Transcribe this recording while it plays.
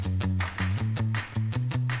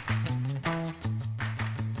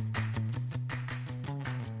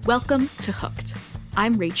Welcome to Hooked.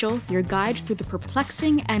 I'm Rachel, your guide through the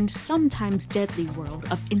perplexing and sometimes deadly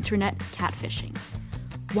world of internet catfishing.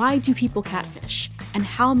 Why do people catfish, and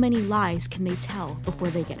how many lies can they tell before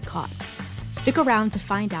they get caught? Stick around to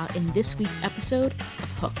find out in this week's episode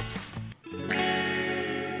of Hooked.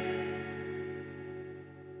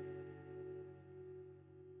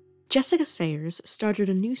 Jessica Sayers started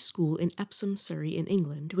a new school in Epsom, Surrey in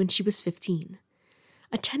England when she was 15.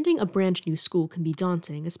 Attending a brand new school can be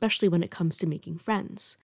daunting, especially when it comes to making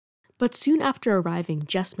friends. But soon after arriving,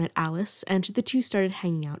 Jess met Alice, and the two started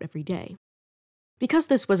hanging out every day. Because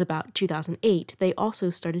this was about 2008, they also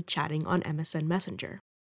started chatting on MSN Messenger.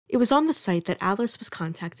 It was on the site that Alice was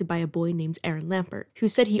contacted by a boy named Aaron Lampert, who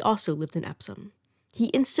said he also lived in Epsom. He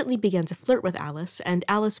instantly began to flirt with Alice, and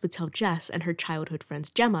Alice would tell Jess and her childhood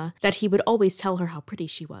friend Gemma that he would always tell her how pretty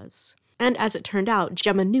she was. And as it turned out,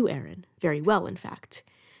 Gemma knew Aaron, very well in fact.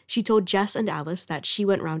 She told Jess and Alice that she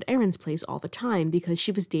went round Aaron's place all the time because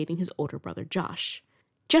she was dating his older brother Josh.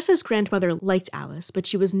 Jess's grandmother liked Alice, but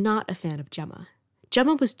she was not a fan of Gemma.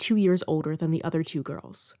 Gemma was 2 years older than the other two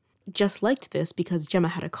girls. Jess liked this because Gemma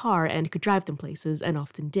had a car and could drive them places, and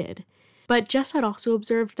often did. But Jess had also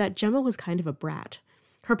observed that Gemma was kind of a brat.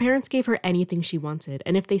 Her parents gave her anything she wanted,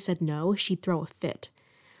 and if they said no, she'd throw a fit.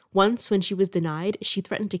 Once, when she was denied, she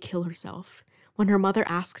threatened to kill herself. When her mother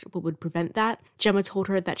asked what would prevent that, Gemma told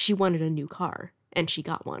her that she wanted a new car, and she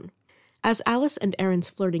got one. As Alice and Aaron's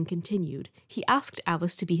flirting continued, he asked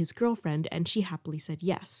Alice to be his girlfriend, and she happily said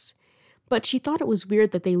yes. But she thought it was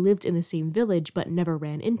weird that they lived in the same village but never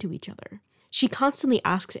ran into each other. She constantly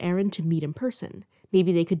asked Aaron to meet in person.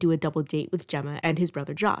 Maybe they could do a double date with Gemma and his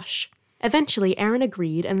brother Josh. Eventually, Aaron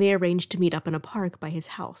agreed, and they arranged to meet up in a park by his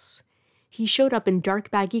house. He showed up in dark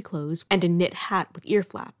baggy clothes and a knit hat with ear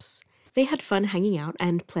flaps. They had fun hanging out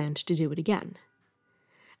and planned to do it again.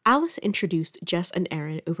 Alice introduced Jess and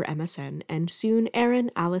Aaron over MSN, and soon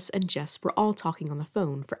Aaron, Alice, and Jess were all talking on the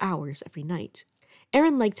phone for hours every night.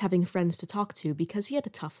 Aaron liked having friends to talk to because he had a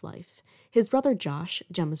tough life. His brother Josh,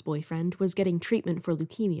 Gemma's boyfriend, was getting treatment for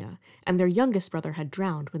leukemia, and their youngest brother had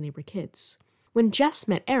drowned when they were kids. When Jess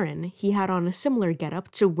met Aaron, he had on a similar getup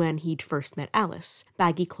to when he'd first met Alice,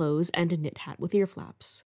 baggy clothes and a knit hat with ear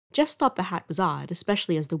flaps. Jess thought the hat was odd,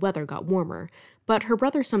 especially as the weather got warmer, but her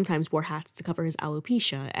brother sometimes wore hats to cover his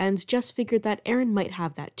alopecia, and Jess figured that Aaron might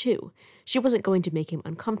have that too. She wasn't going to make him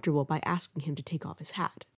uncomfortable by asking him to take off his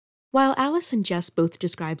hat. While Alice and Jess both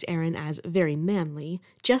described Aaron as very manly,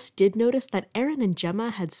 Jess did notice that Aaron and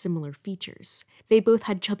Gemma had similar features. They both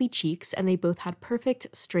had chubby cheeks, and they both had perfect,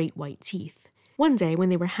 straight white teeth. One day, when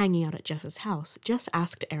they were hanging out at Jess's house, Jess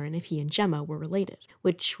asked Aaron if he and Gemma were related,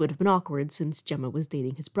 which would have been awkward since Gemma was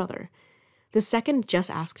dating his brother. The second Jess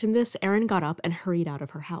asked him this, Aaron got up and hurried out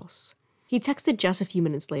of her house. He texted Jess a few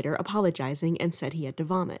minutes later, apologizing, and said he had to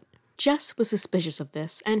vomit. Jess was suspicious of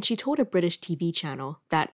this, and she told a British TV channel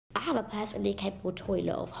that, "I have a perfectly capable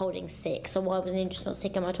toilet of holding 6, so why wasn't he just not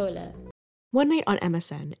sick in my toilet?" One night on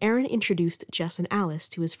MSN, Aaron introduced Jess and Alice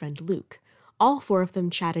to his friend Luke. All four of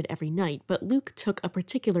them chatted every night, but Luke took a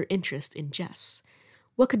particular interest in Jess.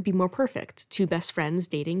 What could be more perfect? Two best friends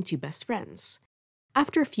dating two best friends.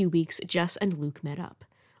 After a few weeks, Jess and Luke met up.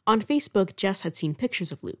 On Facebook, Jess had seen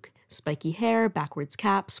pictures of Luke. Spiky hair, backwards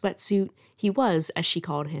cap, sweatsuit. He was, as she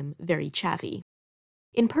called him, very chavvy.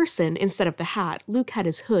 In person, instead of the hat, Luke had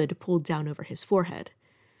his hood pulled down over his forehead.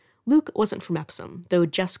 Luke wasn't from Epsom, though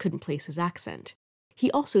Jess couldn't place his accent. He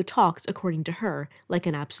also talked, according to her, like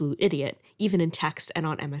an absolute idiot, even in text and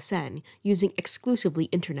on MSN, using exclusively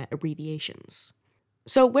internet abbreviations.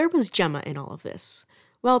 So where was Gemma in all of this?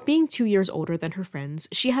 Well, being 2 years older than her friends,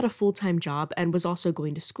 she had a full-time job and was also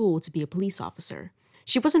going to school to be a police officer.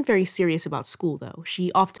 She wasn't very serious about school, though.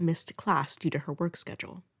 She often missed class due to her work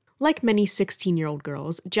schedule. Like many 16-year-old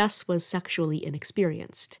girls, Jess was sexually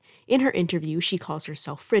inexperienced. In her interview, she calls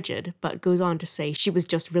herself frigid, but goes on to say she was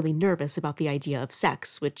just really nervous about the idea of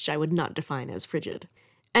sex, which I would not define as frigid.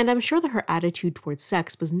 And I'm sure that her attitude towards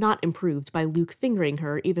sex was not improved by Luke fingering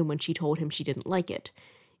her even when she told him she didn't like it.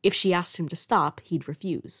 If she asked him to stop, he'd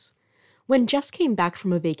refuse. When Jess came back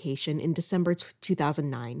from a vacation in December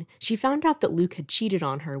 2009, she found out that Luke had cheated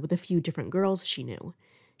on her with a few different girls she knew.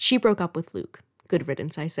 She broke up with Luke. Good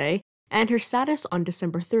riddance, I say. And her status on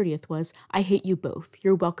December 30th was, "I hate you both.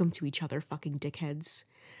 You're welcome to each other, fucking dickheads."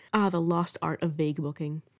 Ah, the lost art of vague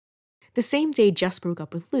booking. The same day Jess broke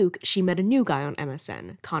up with Luke, she met a new guy on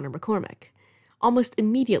MSN, Connor McCormick. Almost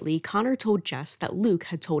immediately, Connor told Jess that Luke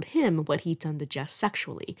had told him what he'd done to Jess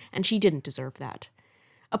sexually, and she didn't deserve that.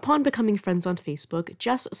 Upon becoming friends on Facebook,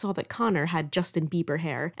 Jess saw that Connor had Justin Bieber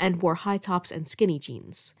hair and wore high tops and skinny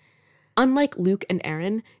jeans. Unlike Luke and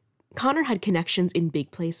Aaron, Connor had connections in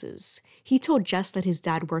big places. He told Jess that his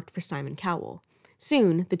dad worked for Simon Cowell.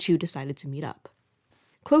 Soon, the two decided to meet up.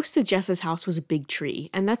 Close to Jess's house was a big tree,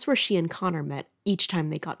 and that's where she and Connor met each time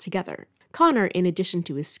they got together. Connor, in addition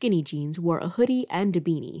to his skinny jeans, wore a hoodie and a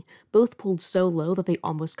beanie, both pulled so low that they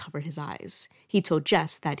almost covered his eyes. He told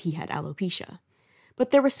Jess that he had alopecia.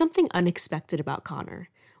 But there was something unexpected about Connor.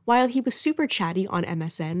 While he was super chatty on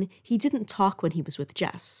MSN, he didn't talk when he was with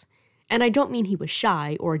Jess. And I don't mean he was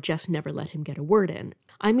shy or Jess never let him get a word in.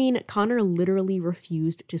 I mean Connor literally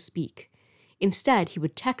refused to speak. Instead, he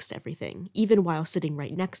would text everything, even while sitting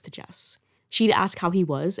right next to Jess. She'd ask how he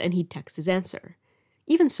was, and he'd text his answer.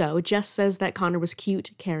 Even so, Jess says that Connor was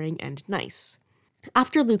cute, caring, and nice.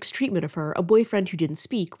 After Luke's treatment of her, a boyfriend who didn't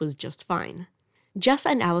speak was just fine. Jess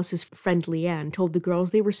and Alice's friend Leanne told the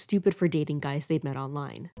girls they were stupid for dating guys they'd met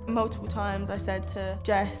online. Multiple times I said to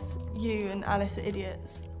Jess, you and Alice are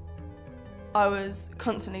idiots. I was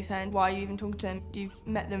constantly saying, why are you even talking to them? You've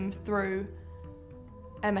met them through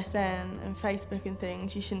MSN and Facebook and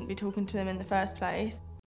things. You shouldn't be talking to them in the first place.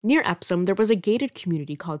 Near Epsom, there was a gated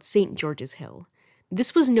community called St. George's Hill.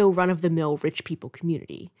 This was no run-of-the-mill rich people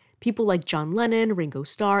community. People like John Lennon, Ringo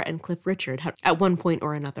Starr, and Cliff Richard had at one point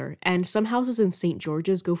or another, and some houses in St.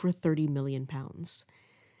 George's go for £30 million.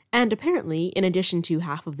 And apparently, in addition to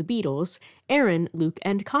half of the Beatles, Aaron, Luke,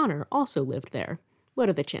 and Connor also lived there. What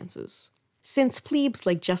are the chances? Since plebes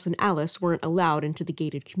like Jess and Alice weren't allowed into the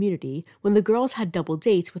gated community, when the girls had double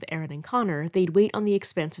dates with Aaron and Connor, they'd wait on the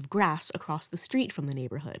expanse of grass across the street from the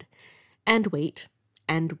neighborhood. And wait,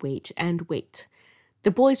 and wait, and wait. The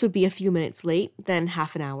boys would be a few minutes late, then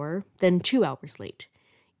half an hour, then 2 hours late.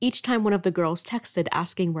 Each time one of the girls texted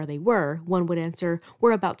asking where they were, one would answer,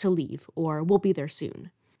 "We're about to leave," or "We'll be there soon."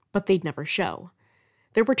 But they'd never show.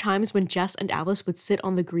 There were times when Jess and Alice would sit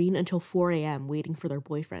on the green until 4 a.m. waiting for their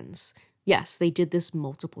boyfriends. Yes, they did this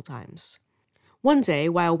multiple times. One day,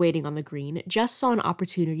 while waiting on the green, Jess saw an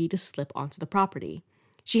opportunity to slip onto the property.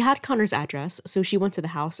 She had Connor's address, so she went to the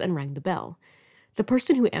house and rang the bell. The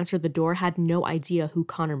person who answered the door had no idea who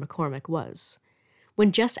Connor McCormick was.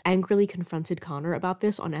 When Jess angrily confronted Connor about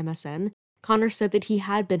this on MSN, Connor said that he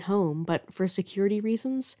had been home, but for security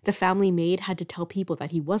reasons, the family maid had to tell people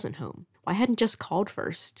that he wasn't home. Why hadn't Jess called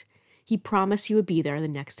first? He promised he would be there the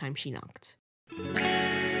next time she knocked.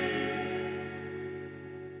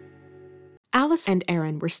 Alice and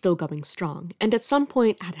Aaron were still going strong, and at some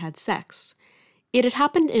point had had sex. It had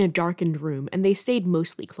happened in a darkened room, and they stayed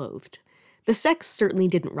mostly clothed. The sex certainly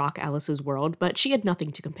didn't rock Alice's world, but she had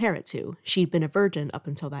nothing to compare it to. She'd been a virgin up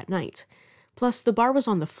until that night. Plus, the bar was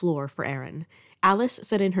on the floor for Aaron. Alice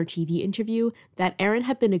said in her TV interview that Aaron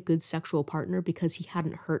had been a good sexual partner because he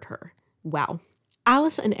hadn't hurt her. Wow.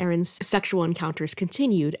 Alice and Aaron's sexual encounters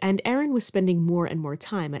continued, and Aaron was spending more and more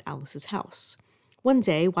time at Alice's house. One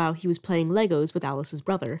day, while he was playing Legos with Alice's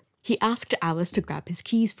brother, he asked Alice to grab his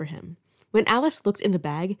keys for him. When Alice looked in the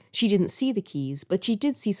bag, she didn't see the keys, but she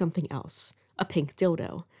did see something else, a pink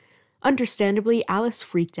dildo. Understandably, Alice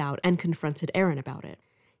freaked out and confronted Aaron about it.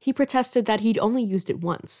 He protested that he'd only used it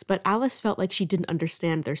once, but Alice felt like she didn't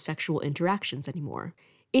understand their sexual interactions anymore.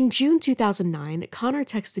 In June 2009, Connor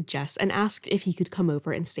texted Jess and asked if he could come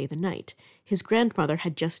over and stay the night. His grandmother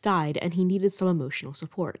had just died and he needed some emotional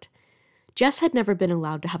support. Jess had never been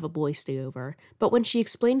allowed to have a boy stay over, but when she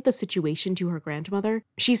explained the situation to her grandmother,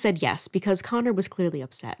 she said yes because Connor was clearly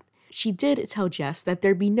upset. She did tell Jess that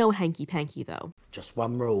there'd be no hanky-panky, though. Just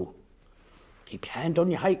one rule. Keep your hand on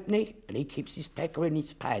your halfpenny, and he keeps his pecker in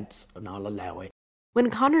his pants, and I'll allow it. When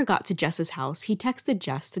Connor got to Jess's house, he texted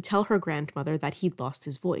Jess to tell her grandmother that he'd lost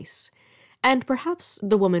his voice. And perhaps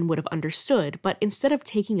the woman would have understood, but instead of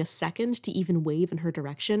taking a second to even wave in her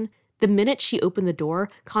direction, the minute she opened the door,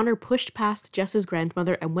 Connor pushed past Jess's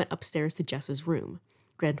grandmother and went upstairs to Jess's room.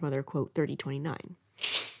 Grandmother, quote, 3029.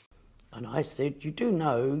 And I said, you do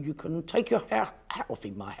know you can take your hat off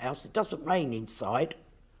in my house. It doesn't rain inside.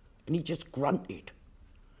 And he just grunted.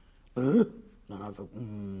 And I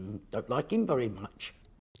thought, don't like him very much.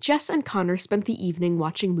 Jess and Connor spent the evening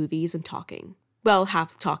watching movies and talking. Well,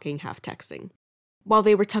 half talking, half texting. While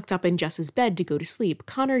they were tucked up in Jess's bed to go to sleep,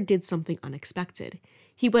 Connor did something unexpected.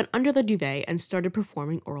 He went under the duvet and started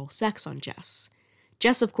performing oral sex on Jess.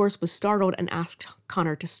 Jess, of course, was startled and asked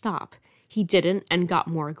Connor to stop. He didn't and got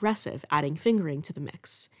more aggressive, adding fingering to the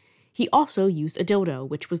mix. He also used a dildo,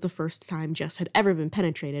 which was the first time Jess had ever been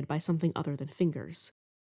penetrated by something other than fingers.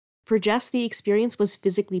 For Jess, the experience was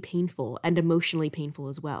physically painful and emotionally painful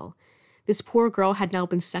as well. This poor girl had now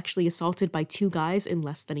been sexually assaulted by 2 guys in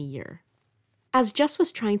less than a year. As Jess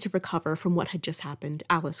was trying to recover from what had just happened,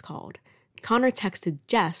 Alice called. Connor texted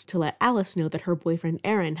Jess to let Alice know that her boyfriend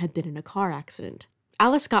Aaron had been in a car accident.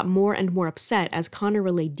 Alice got more and more upset as Connor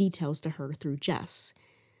relayed details to her through Jess.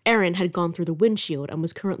 Aaron had gone through the windshield and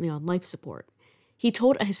was currently on life support. He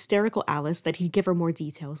told a hysterical Alice that he'd give her more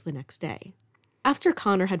details the next day. After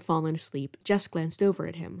Connor had fallen asleep, Jess glanced over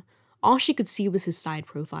at him. All she could see was his side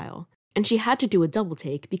profile, and she had to do a double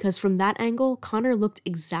take because from that angle, Connor looked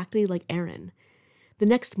exactly like Aaron. The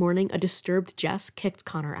next morning, a disturbed Jess kicked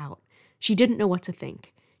Connor out. She didn't know what to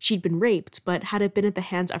think. She'd been raped, but had it been at the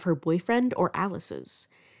hands of her boyfriend or Alice's?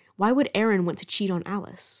 Why would Aaron want to cheat on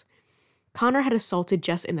Alice? Connor had assaulted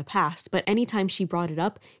Jess in the past, but anytime she brought it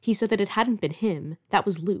up, he said that it hadn't been him, that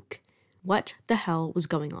was Luke. What the hell was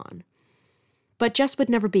going on? But Jess would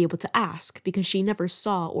never be able to ask because she never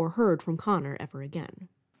saw or heard from Connor ever again.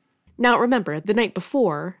 Now remember, the night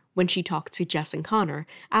before, when she talked to Jess and Connor,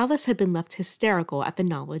 Alice had been left hysterical at the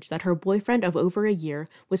knowledge that her boyfriend of over a year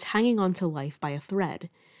was hanging on to life by a thread.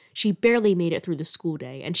 She barely made it through the school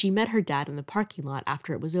day, and she met her dad in the parking lot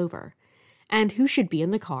after it was over. And who should be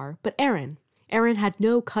in the car but Aaron? Aaron had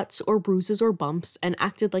no cuts or bruises or bumps and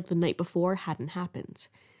acted like the night before hadn't happened.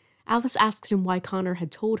 Alice asked him why Connor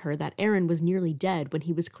had told her that Aaron was nearly dead when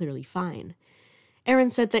he was clearly fine. Aaron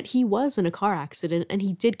said that he was in a car accident and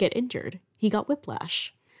he did get injured. He got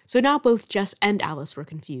whiplash. So now both Jess and Alice were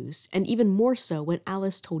confused, and even more so when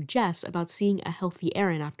Alice told Jess about seeing a healthy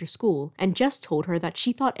Aaron after school, and Jess told her that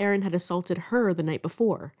she thought Aaron had assaulted her the night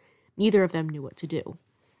before. Neither of them knew what to do.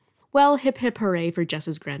 Well, hip hip hooray for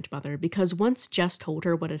Jess's grandmother, because once Jess told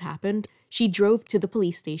her what had happened, she drove to the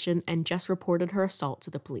police station and Jess reported her assault to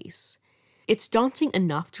the police. It's daunting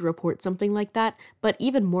enough to report something like that, but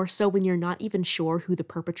even more so when you're not even sure who the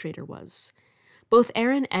perpetrator was. Both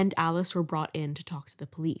Aaron and Alice were brought in to talk to the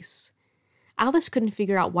police. Alice couldn't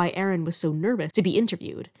figure out why Aaron was so nervous to be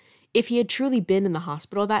interviewed. If he had truly been in the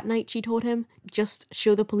hospital that night, she told him, just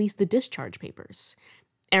show the police the discharge papers.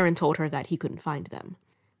 Aaron told her that he couldn't find them.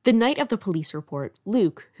 The night of the police report,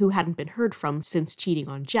 Luke, who hadn't been heard from since cheating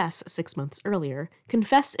on Jess 6 months earlier,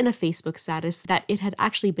 confessed in a Facebook status that it had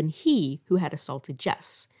actually been he who had assaulted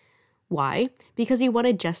Jess. Why? Because he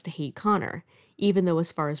wanted Jess to hate Connor, even though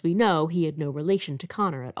as far as we know, he had no relation to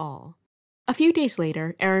Connor at all. A few days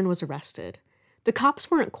later, Aaron was arrested. The cops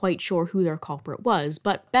weren't quite sure who their culprit was,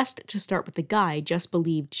 but best to start with the guy Jess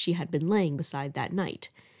believed she had been laying beside that night.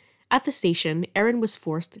 At the station, Aaron was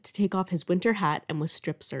forced to take off his winter hat and was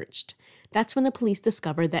strip searched. That's when the police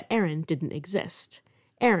discovered that Aaron didn't exist.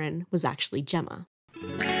 Aaron was actually Gemma.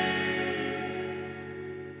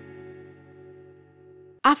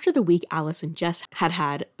 After the week Alice and Jess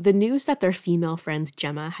had, the news that their female friend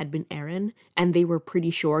Gemma had been Aaron, and they were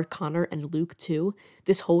pretty sure Connor and Luke too,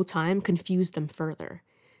 this whole time confused them further.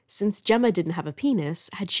 Since Gemma didn't have a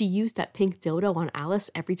penis, had she used that pink dildo on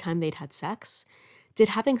Alice every time they'd had sex? Did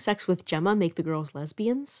having sex with Gemma make the girls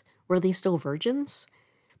lesbians? Were they still virgins?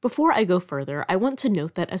 Before I go further, I want to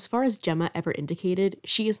note that as far as Gemma ever indicated,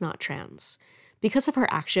 she is not trans. Because of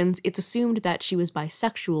her actions, it's assumed that she was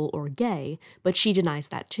bisexual or gay, but she denies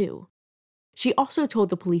that too. She also told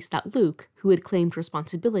the police that Luke, who had claimed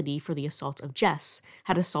responsibility for the assault of Jess,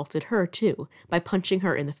 had assaulted her too, by punching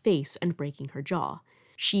her in the face and breaking her jaw.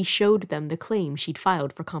 She showed them the claim she'd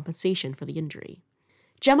filed for compensation for the injury.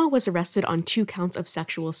 Gemma was arrested on 2 counts of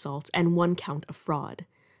sexual assault and 1 count of fraud.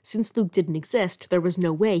 Since Luke didn't exist, there was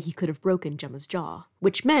no way he could have broken Gemma's jaw,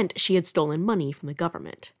 which meant she had stolen money from the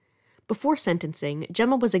government. Before sentencing,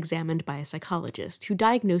 Gemma was examined by a psychologist who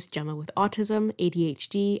diagnosed Gemma with autism,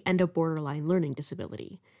 ADHD, and a borderline learning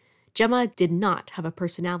disability. Gemma did not have a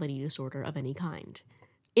personality disorder of any kind.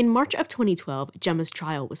 In March of 2012, Gemma's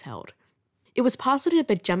trial was held. It was posited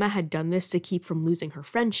that Gemma had done this to keep from losing her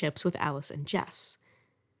friendships with Alice and Jess.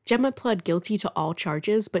 Gemma pled guilty to all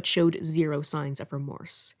charges but showed 0 signs of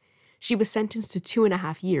remorse. She was sentenced to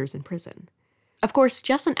 2.5 years in prison. Of course,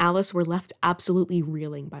 Jess and Alice were left absolutely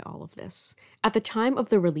reeling by all of this. At the time of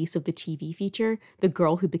the release of the TV feature, The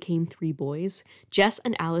Girl Who Became 3 Boys, Jess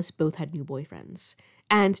and Alice both had new boyfriends.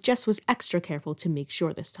 And Jess was extra careful to make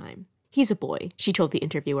sure this time. He's a boy, she told the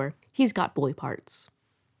interviewer. He's got boy parts.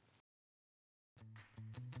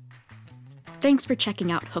 Thanks for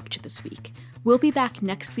checking out Hooked this week. We'll be back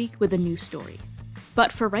next week with a new story.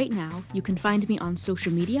 But for right now, you can find me on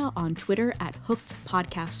social media on Twitter at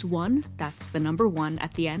HookedPodcast1, that's the number 1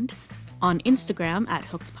 at the end, on Instagram at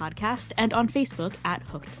HookedPodcast, and on Facebook at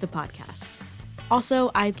Hooked the Podcast. Also,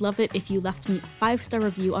 I'd love it if you left me a 5-star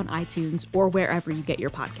review on iTunes or wherever you get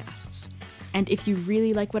your podcasts. And if you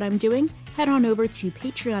really like what I'm doing, head on over to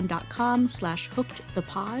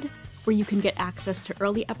patreon.com/hookedthepod, where you can get access to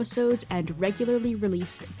early episodes and regularly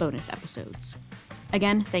released bonus episodes.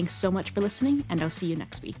 Again, thanks so much for listening, and I'll see you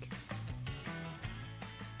next week.